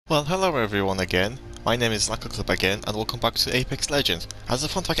Well, hello everyone again. My name is Clip again, and welcome back to Apex Legends. As a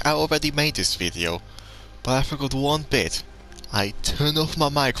fun fact, I already made this video, but I forgot one bit. I turned off my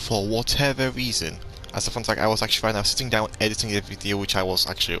mic for whatever reason. As a fun fact, I was actually right now sitting down editing a video which I was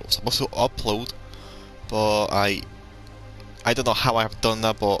actually supposed to upload, but I don't know how I have done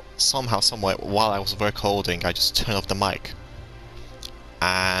that, but somehow, somewhere, while I was recording, I just turned off the mic.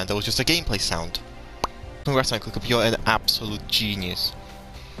 And there was just a gameplay sound. Congrats on Clip, you're an absolute genius.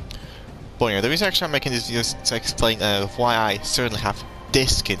 But anyway, the reason actually I'm making this video is to explain why I certainly have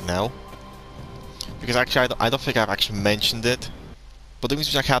this skin now. Because actually I don't think I've actually mentioned it. But the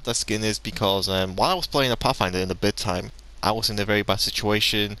reason I have that skin is because while I was playing a Pathfinder in the bid time, I was in a very bad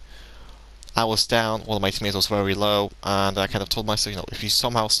situation. I was down, one of my teammates was very low, and I kind of told myself, you know, if you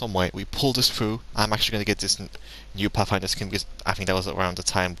somehow, someway, we pull this through, I'm actually going to get this new Pathfinder skin, because I think that was around the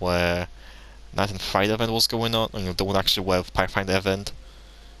time where Night and Friday event was going on, you know, the one actually where Pathfinder event,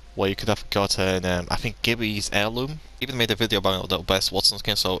 where you could have gotten, I think, Gibby's heirloom. Even made a video about the best Watson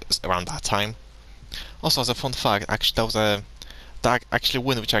skin, so it's around that time. Also, as a fun fact, actually, that was that actually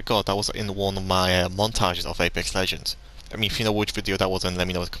win which I got. That was in one of my montages of Apex Legends. I mean, if you know which video that was, then let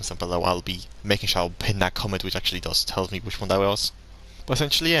me know in the comments down below. I'll be making sure I'll pin that comment, which actually does tell me which one that was. But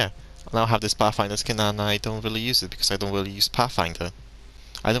essentially, yeah, I now have this Pathfinder skin, and I don't really use it because I don't really use Pathfinder.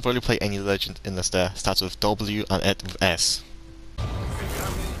 I don't really play any Legend unless they start with W and end with S.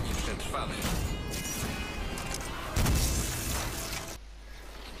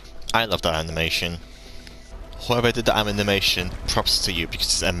 I love that animation. Whoever did that animation, props to you because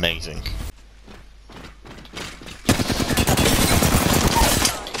it's amazing.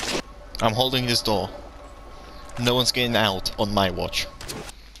 I'm holding this door. No one's getting out on my watch.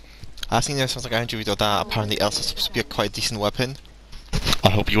 I've seen there sounds like a video that apparently Elsa is supposed to be a quite decent weapon. I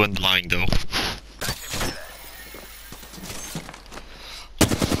hope you weren't lying though.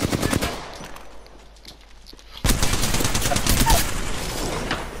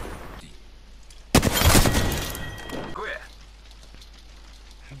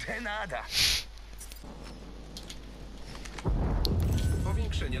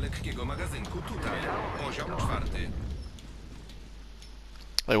 Powiększenie lekkiego magazynku tutaj. Poziom 4.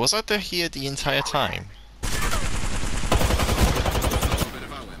 Wait, was I there here the entire time?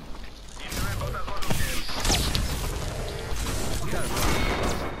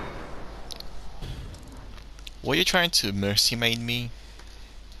 Were you trying to mercy maid me?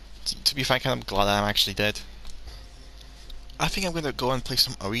 To be frank, I'm glad I'm actually dead. I think I'm gonna go and play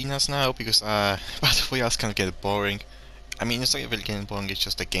some arenas now because Battle Royale is kind of getting boring. I mean, it's not really getting boring, it's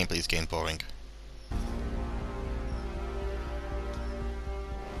just the gameplay is getting boring.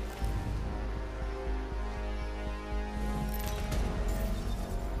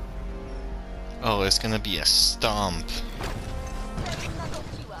 Oh, it's gonna be a stomp.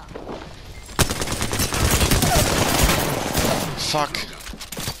 Fuck.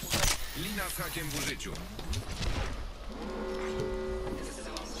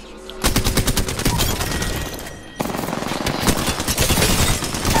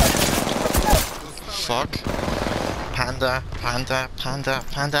 Fuck. Panda, panda, panda,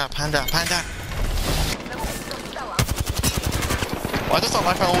 panda, panda, panda. Why does that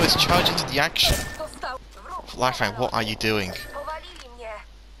Lifeline always charge into the action? Lifeline, what are you doing?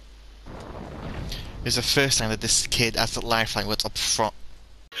 It's the first time that this kid as the Lifeline went up front.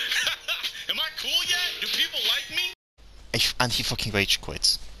 Am I cool yet? Do people like me? And he fucking rage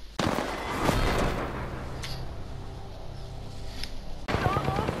quits.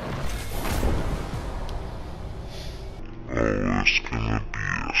 Oh, it's gonna be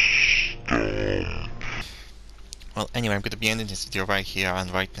a storm. Well, anyway, I'm gonna be ending this video right here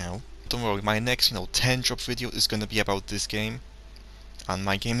and right now. Don't worry, my next, 10 drop video is gonna be about this game. And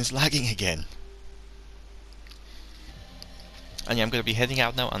my game is lagging again. And yeah, I'm gonna be heading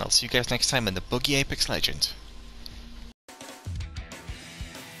out now, and I'll see you guys next time in the Buggy Apex Legend.